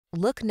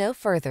Look no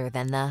further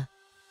than the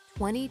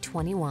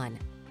 2021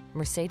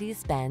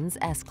 Mercedes-Benz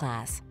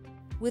S-Class.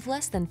 With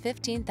less than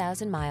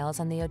 15,000 miles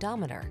on the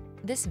odometer,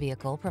 this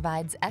vehicle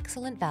provides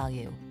excellent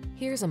value.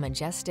 Here's a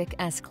majestic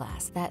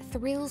S-Class that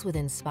thrills with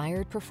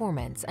inspired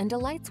performance and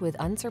delights with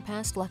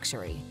unsurpassed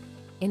luxury.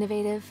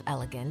 Innovative,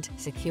 elegant,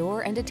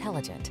 secure, and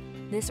intelligent,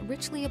 this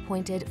richly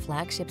appointed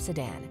flagship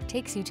sedan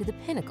takes you to the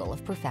pinnacle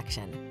of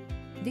perfection.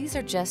 These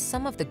are just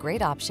some of the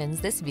great options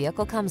this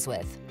vehicle comes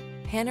with: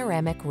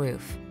 panoramic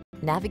roof,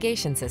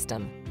 navigation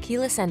system,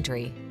 keyless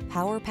entry,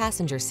 power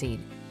passenger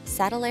seat,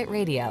 satellite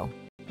radio,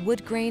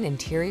 wood grain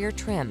interior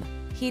trim,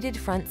 heated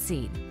front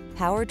seat,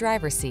 power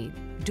driver seat,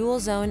 dual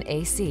zone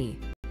AC,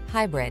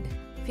 hybrid.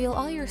 Feel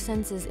all your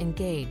senses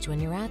engage when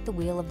you're at the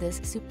wheel of this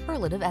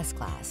superlative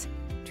S-Class.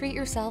 Treat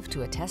yourself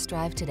to a test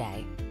drive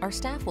today. Our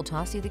staff will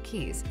toss you the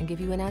keys and give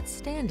you an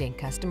outstanding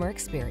customer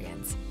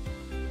experience.